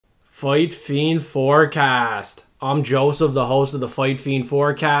Fight Fiend Forecast. I'm Joseph, the host of the Fight Fiend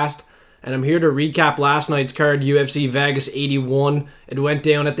Forecast, and I'm here to recap last night's card, UFC Vegas 81. It went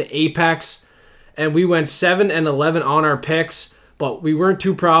down at the Apex, and we went 7-11 on our picks, but we weren't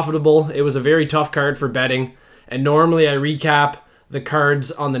too profitable. It was a very tough card for betting, and normally I recap the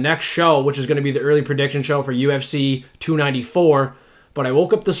cards on the next show, which is going to be the early prediction show for UFC 294, but I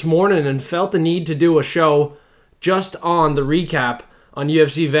woke up this morning and felt the need to do a show just on the recap on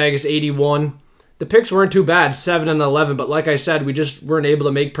UFC Vegas 81. The picks weren't too bad, 7-11, but like I said, we just weren't able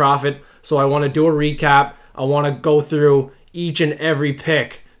to make profit, so I want to do a recap. I want to go through each and every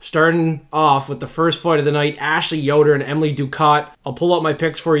pick, starting off with the first fight of the night, Ashley Yoder and Emily Ducote. I'll pull up my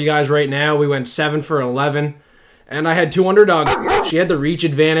picks for you guys right now. We went 7-11, and I had two underdogs. She had the reach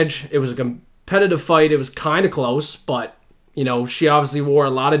advantage. It was a competitive fight. It was kind of close, but, you know, she obviously wore a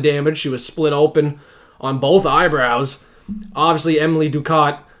lot of damage. She was split open on both eyebrows. Obviously, Emily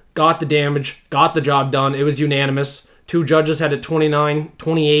Ducote got the damage, got the job done. It was unanimous. Two judges had it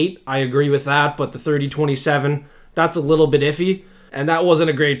 29-28. I agree with that, but the 30-27, that's a little bit iffy. And that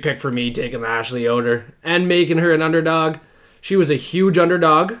wasn't a great pick for me, taking Ashley Yoder and making her an underdog. She was a huge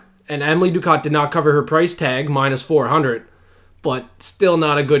underdog, and Emily Ducote did not cover her price tag, -400. But still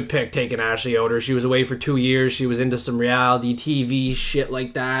not a good pick, taking Ashley Yoder. She was away for 2 years. She was into some reality TV shit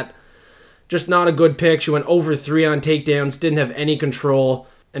like that. Just not a good pick. She went over 3 on takedowns, didn't have any control.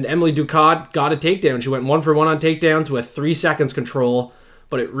 And Emily Ducote got a takedown. She went 1 for 1 on takedowns with 3 seconds control.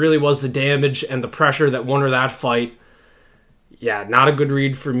 But it really was the damage and the pressure that won her that fight. Yeah, not a good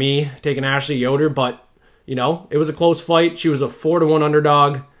read for me, taking Ashley Yoder. But, you know, it was a close fight. She was a 4-1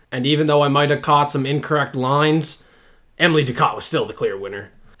 underdog. And even though I might have caught some incorrect lines, Emily Ducote was still the clear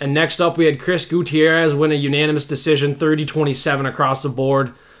winner. And next up, we had Gutierrez win a unanimous decision, 30-27 across the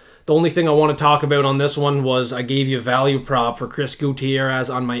board. The only thing I want to talk about on this one was I gave you a value prop for Gutierrez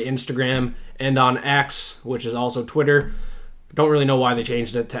on my Instagram and on X, which is also Twitter. Don't really know why they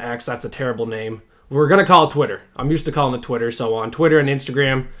changed it to X. That's a terrible name. We're going to call it Twitter. I'm used to calling it Twitter. So on Twitter and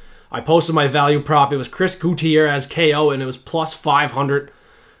Instagram, I posted my value prop. It was Gutierrez KO, and it was +500.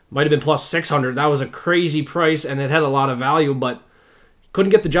 Might have been +600. That was a crazy price, and it had a lot of value, but couldn't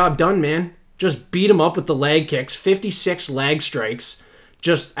get the job done, man. Just beat him up with the leg kicks. 56 leg strikes.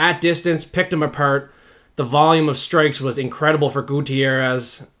 Just at distance, picked him apart. The volume of strikes was incredible for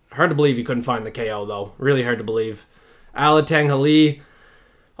Gutierrez. Hard to believe he couldn't find the KO, though. Really hard to believe. Alatengheili,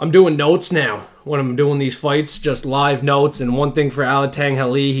 I'm doing notes now when I'm doing these fights, just live notes. And one thing for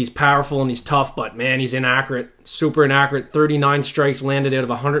Alatengheili, he's powerful and he's tough, but man, he's inaccurate. Super inaccurate. 39 strikes landed out of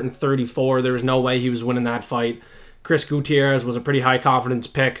 134. There was no way he was winning that fight. Gutierrez was a pretty high confidence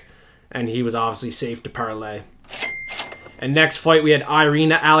pick, and he was obviously safe to parlay. And next fight, we had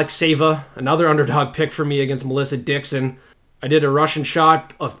Irina Alekseeva, another underdog pick for me against Melissa Dixon. I did a Russian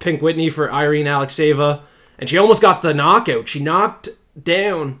shot of Pink Whitney for Irina Alekseeva, and she almost got the knockout. She knocked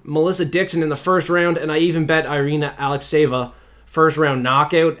down Melissa Dixon in the first round, and I even bet Irina Alekseeva first round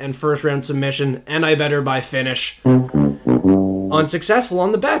knockout and first round submission, and I bet her by finish. Unsuccessful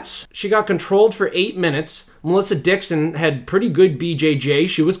on the bets. She got controlled for 8 minutes. Melissa Dixon had pretty good BJJ.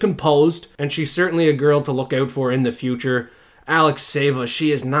 She was composed, and she's certainly a girl to look out for in the future. Alekseeva,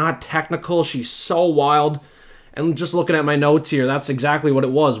 she is not technical. She's so wild. And just looking at my notes here, that's exactly what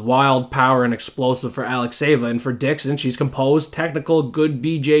it was. Wild, power, and explosive for Alekseeva. And for Dixon, she's composed, technical, good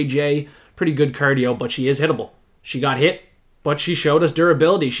BJJ, pretty good cardio, but she is hittable. She got hit, but she showed us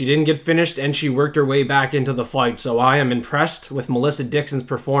durability. She didn't get finished, and she worked her way back into the fight. So I am impressed with Melissa Dixon's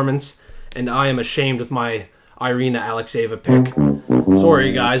performance, and I am ashamed with my Irina Alekseeva pick.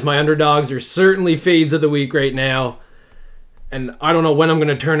 Sorry, guys. My underdogs are certainly fades of the week right now, and I don't know when I'm going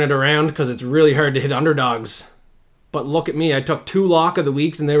to turn it around because it's really hard to hit underdogs. But look at me. I took 2 lock of the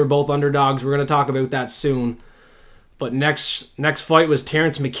weeks, and they were both underdogs. We're going to talk about that soon. But next fight was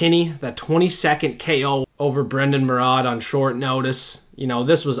Terrance McKinney, that 22nd KO over Brendon Marotte on short notice. You know,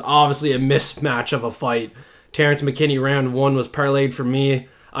 this was obviously a mismatch of a fight. Terrance McKinney round 1 was parlayed for me.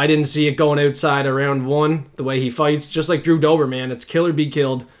 I didn't see it going outside of round 1, the way he fights. Just like Drew Dober, man. It's kill or be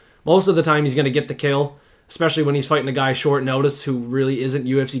killed. Most of the time he's going to get the kill, especially when he's fighting a guy short notice who really isn't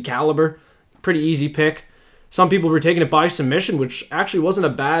UFC caliber. Pretty easy pick. Some people were taking it by submission, which actually wasn't a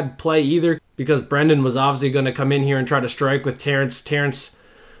bad play either, because Brendon was obviously going to come in here and try to strike with Terrance. Terrance,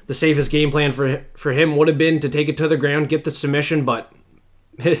 the safest game plan for him would have been to take it to the ground, get the submission, but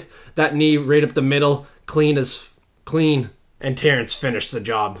that knee right up the middle, clean as clean, and Terrance finished the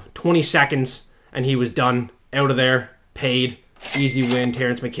job. 20 seconds, and he was done, out of there, paid, easy win,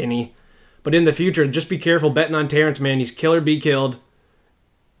 Terrance McKinney. But in the future, just be careful betting on Terrance, man. He's kill or be killed.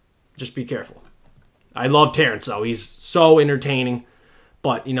 Just be careful. I love Terrance, though. He's so entertaining.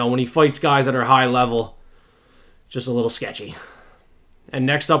 But, you know, when he fights guys that are high level, just a little sketchy. And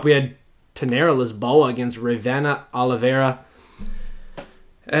next up, we had Tainara Lisboa against Ravena Oliveira.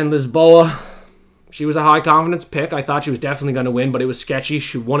 And Lisboa, she was a high confidence pick. I thought she was definitely going to win, but it was sketchy.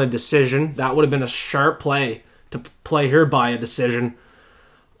 She won a decision. That would have been a sharp play to play her by a decision.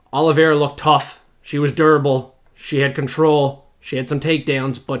 Oliveira looked tough. She was durable. She had control. She had some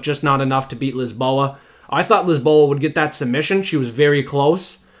takedowns, but just not enough to beat Lisboa. I thought Lisboa would get that submission. She was very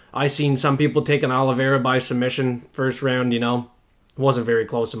close. I seen some people taking Oliveira by submission first round, you know. It wasn't very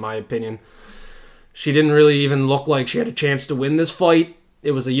close in my opinion. She didn't really even look like she had a chance to win this fight.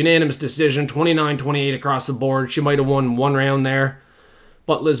 It was a unanimous decision, 29-28 across the board. She might have won one round there.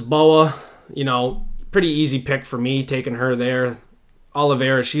 But Lisboa, you know, pretty easy pick for me, taking her there.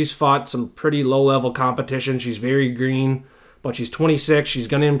 Oliveira, she's fought some pretty low-level competition. She's very green, but she's 26. She's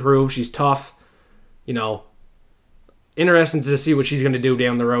going to improve. She's tough. You know, interesting to see what she's going to do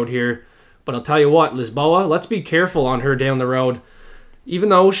down the road here. But I'll tell you what, Lisboa, let's be careful on her down the road. Even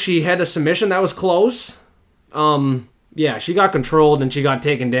though she had a submission that was close, yeah, she got controlled and she got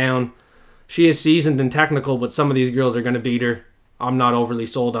taken down. She is seasoned and technical, but some of these girls are going to beat her. I'm not overly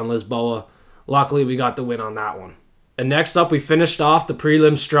sold on Lisboa. Luckily, we got the win on that one. And next up, we finished off the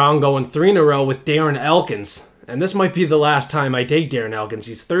prelim strong, going 3 in a row with Darren Elkins. And this might be the last time I take Darren Elkins.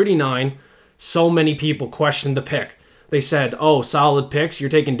 He's 39. So many people questioned the pick. They said, oh, solid picks. You're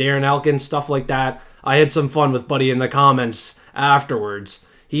taking Darren Elkins, stuff like that. I had some fun with Buddy in the comments afterwards.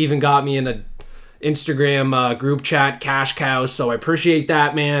 He even got me in a Instagram group chat, cash cows. So I appreciate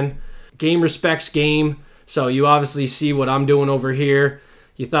that, man. Game respects game. So you obviously see what I'm doing over here.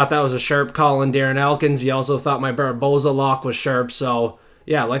 You thought that was a sharp call on Darren Elkins. You also thought my Barboza lock was sharp. So,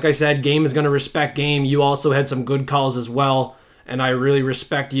 yeah, like I said, game is going to respect game. You also had some good calls as well. And I really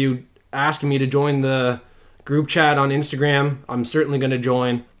respect you asking me to join the group chat on Instagram. I'm certainly going to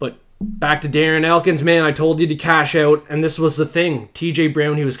join. But back to Darren Elkins, man. I told you to cash out. And this was the thing. TJ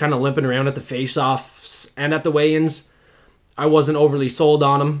Brown, he was kind of limping around at the face-offs and at the weigh-ins. I wasn't overly sold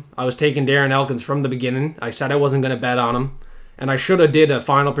on him. I was taking Darren Elkins from the beginning. I said I wasn't going to bet on him. And I should have did a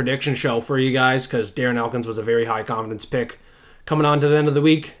final prediction show for you guys because Darren Elkins was a very high confidence pick coming on to the end of the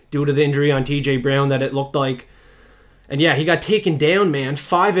week due to the injury on TJ Brown that it looked like. And yeah, he got taken down, man.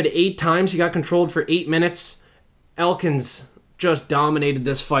 5 out of 8 times he got controlled for 8 minutes. Elkins just dominated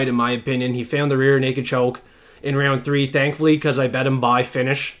this fight in my opinion. He found the rear naked choke in round 3, thankfully, because I bet him by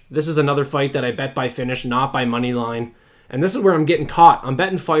finish. This is another fight that I bet by finish, not by money line. And this is where I'm getting caught. I'm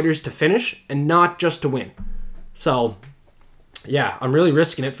betting fighters to finish and not just to win. So yeah, I'm really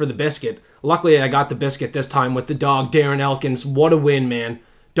risking it for the biscuit. Luckily, I got the biscuit this time with the dog, Darren Elkins. What a win, man.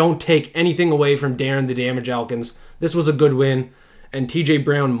 Don't take anything away from Darren the Damage Elkins. This was a good win. And TJ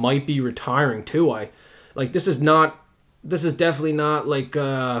Brown might be retiring, too. This is definitely not like,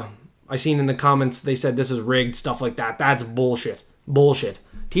 I seen in the comments, they said this is rigged, stuff like that. That's bullshit. Bullshit.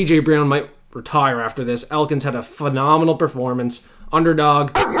 TJ Brown might retire after this. Elkins had a phenomenal performance.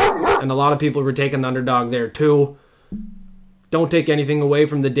 Underdog. And a lot of people were taking the underdog there, too. Don't take anything away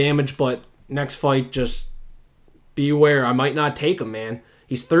from the damage, but next fight, just be aware. I might not take him, man.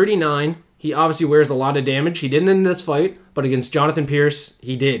 He's 39. He obviously wears a lot of damage. He didn't in this fight, but against Jonathan Pierce,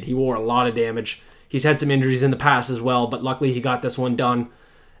 he did. He wore a lot of damage. He's had some injuries in the past as well, but luckily he got this one done.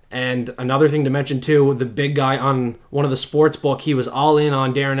 And another thing to mention, too, the big guy on one of the sports book, he was all in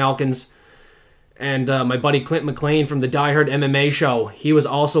on Darren Elkins. And my buddy Clint McLean from the Die Hard MMA show, he was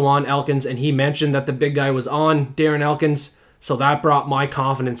also on Elkins, and he mentioned that the big guy was on Darren Elkins. So that brought my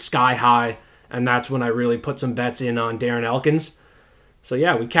confidence sky high, and that's when I really put some bets in on Darren Elkins. So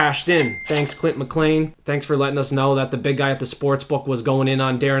yeah, we cashed in. Thanks, Clint McLean. Thanks for letting us know that the big guy at the sportsbook was going in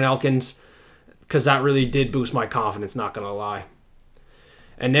on Darren Elkins, because that really did boost my confidence, not going to lie.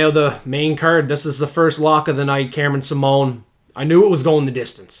 And now the main card. This is the first lock of the night, Cameron Simone. I knew it was going the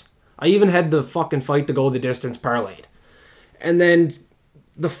distance. I even had the fucking fight to go the distance parlayed. And then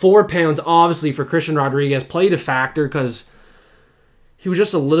the 4 pounds, obviously, for Christian Rodriguez played a factor because he was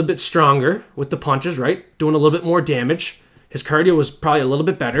just a little bit stronger with the punches, right? Doing a little bit more damage. His cardio was probably a little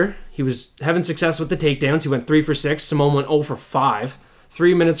bit better. He was having success with the takedowns. He went 3 for 6. Simone went 0 for 5.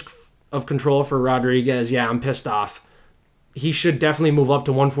 3 minutes of control for Rodriguez. Yeah, I'm pissed off. He should definitely move up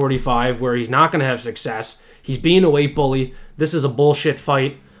to 145 where he's not going to have success. He's being a weight bully. This is a bullshit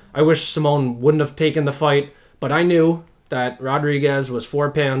fight. I wish Simone wouldn't have taken the fight, but I knew that Rodriguez was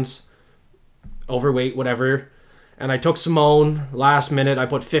 4 pounds overweight, whatever. And I took Simone last minute. I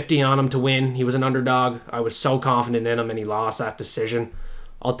put 50 on him to win. He was an underdog. I was so confident in him, and he lost that decision.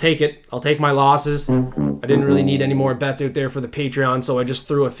 I'll take it. I'll take my losses. I didn't really need any more bets out there for the Patreon, so I just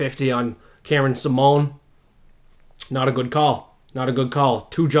threw a 50 on Cameron Simone. Not a good call. Not a good call.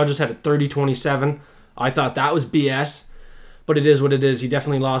 2 judges had it 30-27. I thought that was BS, but it is what it is. He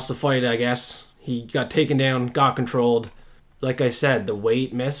definitely lost the fight, I guess. He got taken down, got controlled. Like I said, the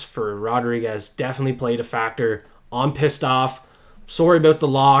weight miss for Rodriguez definitely played a factor. I'm pissed off. Sorry about the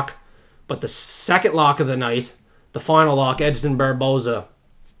lock, but the second lock of the night, the final lock, Edson Barboza.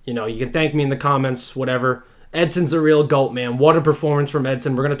 You know, you can thank me in the comments, whatever. Edson's a real GOAT, man. What a performance from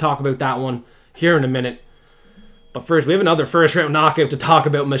Edson. We're going to talk about that one here in a minute. But first, we have another first-round knockout to talk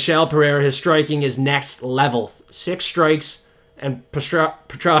about. Michel Pereira, his striking is next level. 6 strikes, and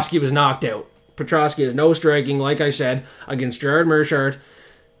Petroski was knocked out. Petroski has no striking, like I said, against Gerard Meerschaert.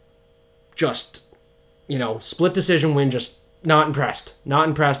 Just, you know, split decision win, just not impressed. Not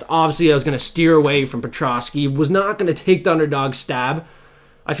impressed. Obviously, I was going to steer away from Petroski. Was not going to take the underdog stab.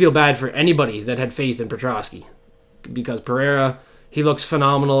 I feel bad for anybody that had faith in Petroski, because Pereira, he looks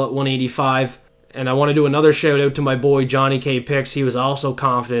phenomenal at 185. And I want to do another shout out to my boy Johnny K. Picks. He was also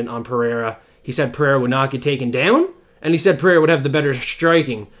confident on Pereira. He said Pereira would not get taken down, and he said Pereira would have the better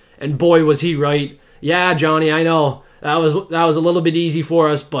striking. And boy, was he right. Yeah, Johnny, I know. That was a little bit easy for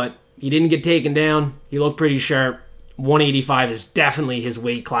us, but he didn't get taken down. He looked pretty sharp. 185 is definitely his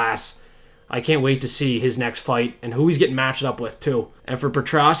weight class. I can't wait to see his next fight and who he's getting matched up with, too. And for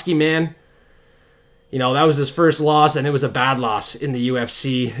Petroski, man, you know, that was his first loss, and it was a bad loss in the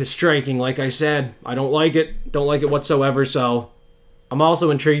UFC. His striking, like I said, I don't like it. Don't like it whatsoever, so I'm also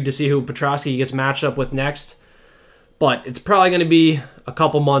intrigued to see who Petroski gets matched up with next. But it's probably going to be a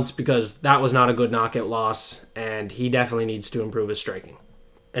couple months, because that was not a good knockout loss, and he definitely needs to improve his striking.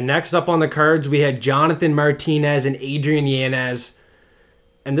 And next up on the cards, we had Jonathan Martinez and Adrian Yanez.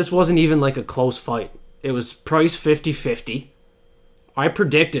 And this wasn't even like a close fight. It was price 50-50. I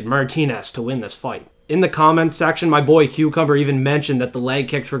predicted Martinez to win this fight. In the comments section, my boy Cucumber even mentioned that the leg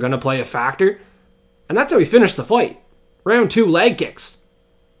kicks were going to play a factor. And that's how he finished the fight. Round 2, leg kicks.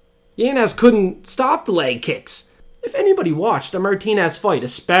 Yanez couldn't stop the leg kicks. If anybody watched a Martinez fight,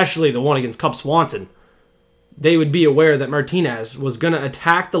 especially the one against Cub Swanson, they would be aware that Martinez was going to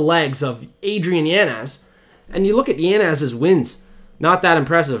attack the legs of Adrian Yanez. And you look at Yanez's wins. Not that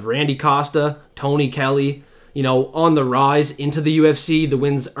impressive. Randy Costa, Tony Kelly, you know, on the rise into the UFC. The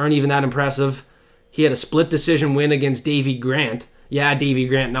wins aren't even that impressive. He had a split decision win against Davey Grant. Yeah, Davey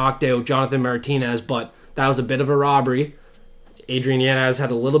Grant knocked out Jonathan Martinez, but that was a bit of a robbery. Adrian Yanez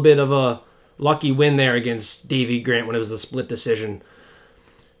had a little bit of a lucky win there against Davey Grant when it was a split decision.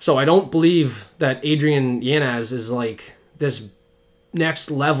 So I don't believe that Adrian Yanez is like this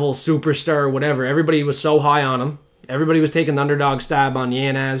next level superstar or whatever. Everybody was so high on him. Everybody was taking the underdog stab on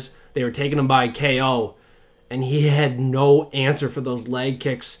Yanez. They were taking him by KO. And he had no answer for those leg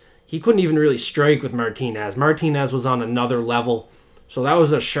kicks. He couldn't even really strike with Martinez. Martinez was on another level. So that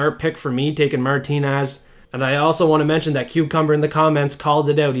was a sharp pick for me, taking Martinez. And I also want to mention that Cucumber in the comments called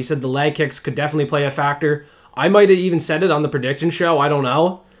it out. He said the leg kicks could definitely play a factor. I might have even said it on the prediction show. I don't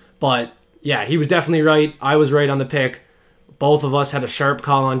know. But yeah, he was definitely right. I was right on the pick. Both of us had a sharp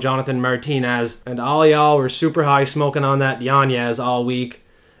call on Jonathan Martinez. And all y'all were super high smoking on that Yanez all week.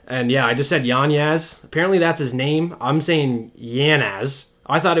 And yeah, I just said Yanez. Apparently that's his name. I'm saying Yanez.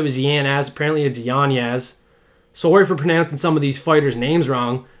 I thought it was Yanez. Apparently it's Yanez. Sorry for pronouncing some of these fighters' names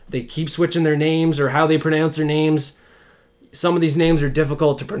wrong. They keep switching their names or how they pronounce their names. Some of these names are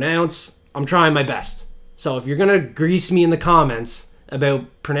difficult to pronounce. I'm trying my best. So if you're going to grease me in the comments about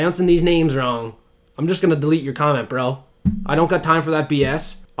pronouncing these names wrong, I'm just going to delete your comment, bro. I don't got time for that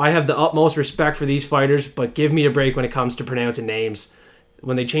BS. I have the utmost respect for these fighters, but give me a break when it comes to pronouncing names.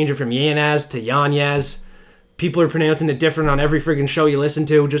 When they change it from Yanez to Yanez, people are pronouncing it different on every friggin' show you listen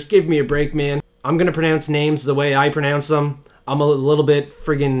to. Just give me a break, man. I'm going to pronounce names the way I pronounce them. I'm a little bit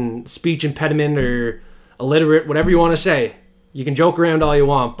friggin' speech impediment or illiterate, whatever you want to say. You can joke around all you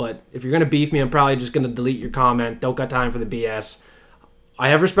want, but if you're going to beef me, I'm probably just going to delete your comment. Don't got time for the BS. I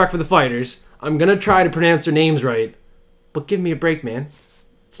have respect for the fighters. I'm going to try to pronounce their names right, but give me a break, man.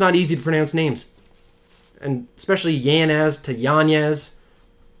 It's not easy to pronounce names. And especially Yanez to Yanez.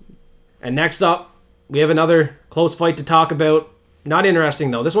 And next up, we have another close fight to talk about. Not interesting,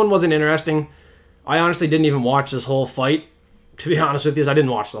 though. This one wasn't interesting. I honestly didn't even watch this whole fight. To be honest with you, I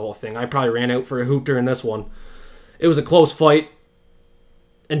didn't watch the whole thing. I probably ran out for a hoop during this one. It was a close fight.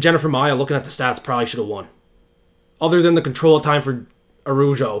 And Jennifer Maia, looking at the stats, probably should have won. Other than the control time for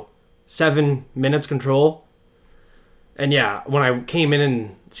Araujo. 7 minutes control. And yeah, when I came in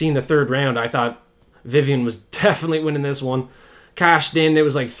and seen the third round, I thought Viviane was definitely winning this one. Cashed in, it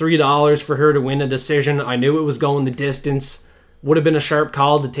was like $3 for her to win a decision. I knew it was going the distance. Would have been a sharp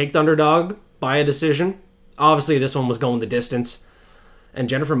call to take the underdog by a decision. Obviously, this one was going the distance. And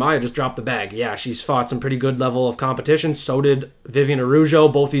Jennifer Maia just dropped the bag. Yeah, she's fought some pretty good level of competition. So did Viviane Araujo.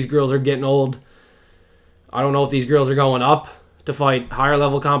 Both these girls are getting old. I don't know if these girls are going up to fight higher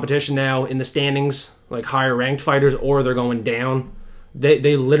level competition now in the standings, like higher ranked fighters, or they're going down.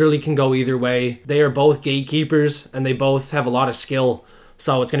 They literally can go either way. They are both gatekeepers, and they both have a lot of skill.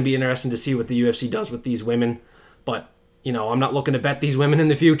 So it's going to be interesting to see what the UFC does with these women. But, you know, I'm not looking to bet these women in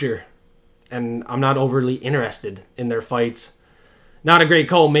the future. And I'm not overly interested in their fights. Not a great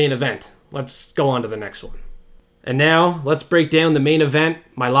co-main event. Let's go on to the next one. And now, let's break down the main event.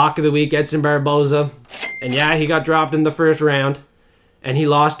 My lock of the week, Edson Barboza. And yeah, he got dropped in the first round. And he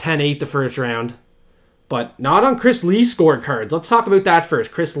lost 10-8 the first round. But not on Chris Lee's scorecards. Let's talk about that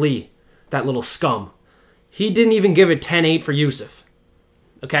first. Chris Lee, that little scum. He didn't even give it 10-8 for Yusuff.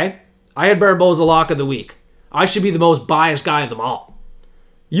 Okay? I had Barboza lock of the week. I should be the most biased guy of them all.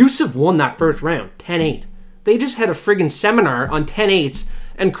 Yusuff won that first round, 10-8. They just had a friggin' seminar on 10-8s,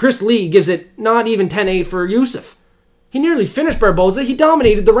 and Chris Lee gives it not even 10-8 for Yusuff. He nearly finished Barboza. He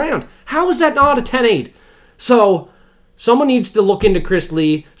dominated the round. How is that not a 10-8? So, someone needs to look into Chris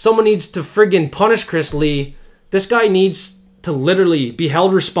Lee. Someone needs to friggin' punish Chris Lee. This guy needs to literally be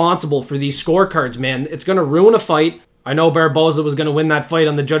held responsible for these scorecards, man. It's going to ruin a fight. I know Barboza was going to win that fight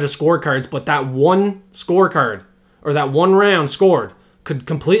on the judges' scorecards, but that one scorecard, or that one round scored, could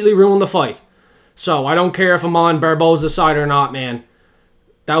completely ruin the fight. So, I don't care if I'm on Barboza's side or not, man.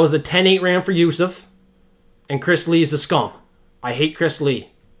 That was a 10-8 round for Yusuff, and Chris Lee is a scum. I hate Chris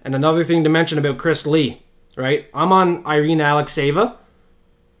Lee. And another thing to mention about Chris Lee, right? I'm on Irina Alekseeva.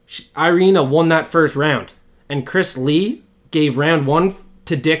 Irina won that first round, and Chris Lee gave round 1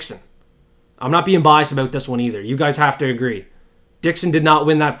 to Dixon. I'm not being biased about this one either. You guys have to agree. Dixon did not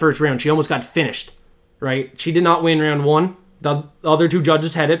win that first round. She almost got finished, right? She did not win round 1. The other two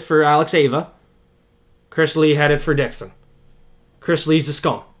judges had it for Alekseeva. Chris Lee had it for Dixon. Chris Lee's a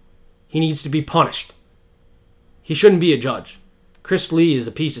scum. He needs to be punished. He shouldn't be a judge. Chris Lee is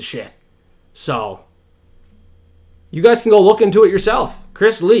a piece of shit. So, you guys can go look into it yourself.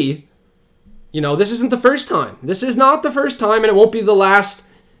 Chris Lee, you know, this isn't the first time. This is not the first time, and it won't be the last.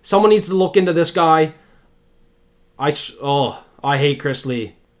 Someone needs to look into this guy. I hate Chris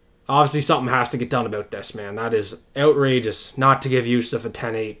Lee. Obviously, something has to get done about this, man. That is outrageous not to give Yusuff a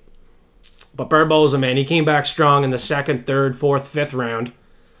 10-8. But Barboza, man, he came back strong in the second, third, fourth, fifth round.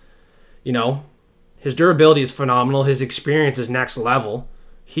 You know, his durability is phenomenal. His experience is next level.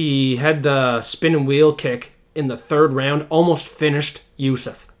 He had the spin and wheel kick in the third round, almost finished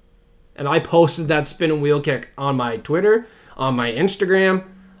Yusuff. And I posted that spin and wheel kick on my Twitter, on my Instagram.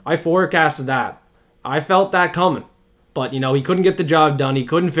 I forecasted that. I felt that coming. But, you know, he couldn't get the job done. He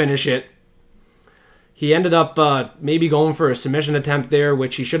couldn't finish it. He ended up maybe going for a submission attempt there,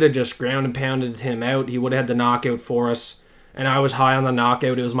 which he should have just ground and pounded him out. He would have had the knockout for us. And I was high on the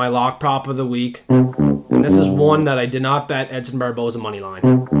knockout. It was my lock prop of the week. And this is one that I did not bet Edson Barboza money line.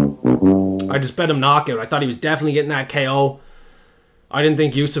 I just bet him knockout. I thought he was definitely getting that KO. I didn't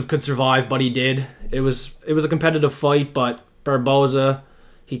think Yusuff could survive, but he did. It was a competitive fight, but Barboza,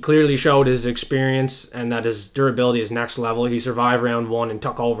 he clearly showed his experience and that his durability is next level. He survived round 1 and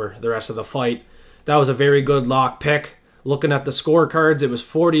took over the rest of the fight. That was a very good lock pick. Looking at the scorecards, it was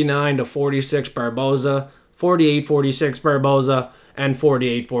 49-46 Barboza, 48-46 Barboza, and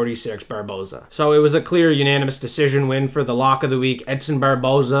 48-46 Barboza. So it was a clear unanimous decision win for the lock of the week, Edson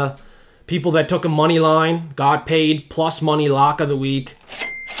Barboza. People that took a money line got paid, plus money lock of the week.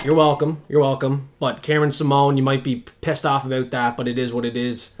 You're welcome. You're welcome. But Cameron Simone, you might be pissed off about that, but it is what it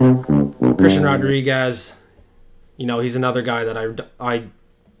is. Christian Rodriguez, you know, he's another guy that I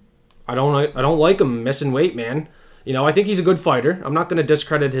don't like him missing weight, man. You know, I think he's a good fighter. I'm not going to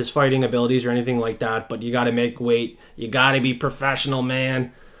discredit his fighting abilities or anything like that, but you got to make weight. You got to be professional,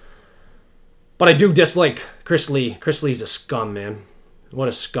 man. But I do dislike Chris Lee. Chris Lee's a scum, man. What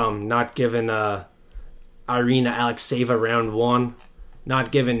a scum. Not giving Irina Alekseeva round 1.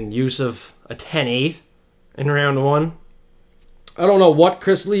 Not giving Yusuff a 10-8 in round 1. I don't know what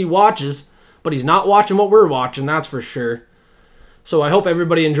Chris Lee watches, but he's not watching what we're watching, that's for sure. So I hope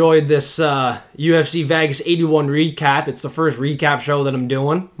everybody enjoyed this UFC Vegas 81 recap. It's the first recap show that I'm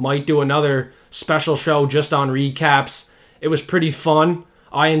doing. Might do another special show just on recaps. It was pretty fun.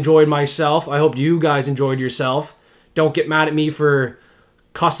 I enjoyed myself. I hope you guys enjoyed yourself. Don't get mad at me for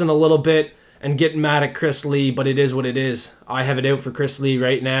cussing a little bit and getting mad at Chris Lee, but it is what it is. I have it out for Chris Lee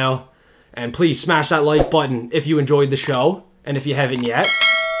right now. And please smash that like button if you enjoyed the show. And if you haven't yet,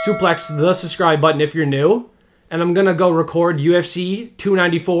 suplex the subscribe button if you're new. And I'm going to go record UFC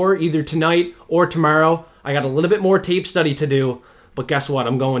 294 either tonight or tomorrow. I got a little bit more tape study to do. But guess what?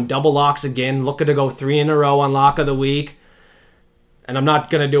 I'm going double locks again. Looking to go 3 in a row on lock of the week. And I'm not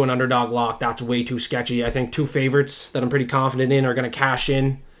going to do an underdog lock. That's way too sketchy. I think 2 favorites that I'm pretty confident in are going to cash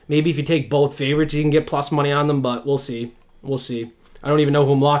in. Maybe if you take both favorites, you can get plus money on them, but we'll see. We'll see. I don't even know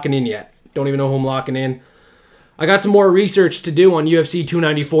who I'm locking in yet. Don't even know who I'm locking in. I got some more research to do on UFC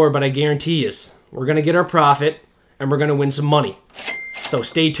 294, but I guarantee you, we're going to get our profit, and we're going to win some money. So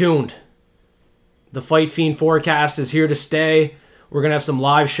stay tuned. The Fight Fiend forecast is here to stay. We're going to have some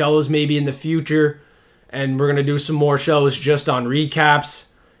live shows maybe in the future, and we're going to do some more shows just on recaps,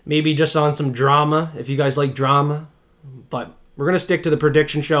 maybe just on some drama, if you guys like drama. But we're going to stick to the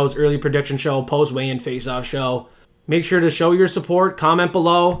prediction shows, early prediction show, post-weigh-in face-off show. Make sure to show your support, comment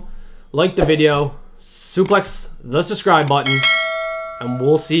below, like the video, suplex the subscribe button, and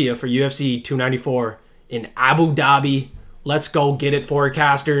we'll see you for UFC 294 in Abu Dhabi. Let's go get it,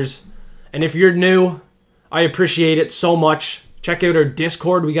 forecasters. And if you're new, I appreciate it so much. Check out our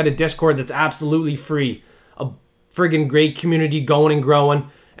Discord. We got a Discord that's absolutely free. A friggin' great community going and growing.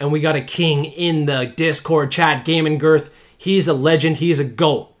 And we got a king in the Discord chat, Game & Girth. He's a legend. He's a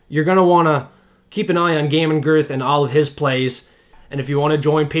GOAT. You're going to want to keep an eye on Game & Girth and all of his plays. And if you want to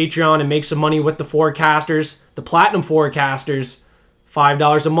join Patreon and make some money with the forecasters, the Platinum forecasters,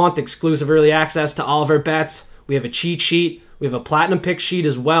 $5 a month, exclusive early access to all of our bets. We have a cheat sheet. We have a Platinum pick sheet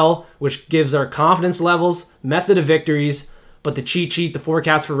as well, which gives our confidence levels, method of victories. But the cheat sheet, the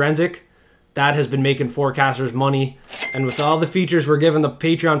forecast forensic, that has been making forecasters money. And with all the features we're giving the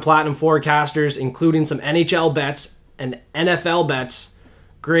Patreon Platinum forecasters, including some NHL bets and NFL bets,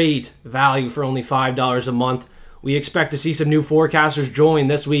 great value for only $5 a month. We expect to see some new forecasters join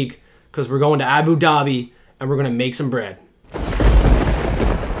this week because we're going to Abu Dhabi and we're going to make some bread.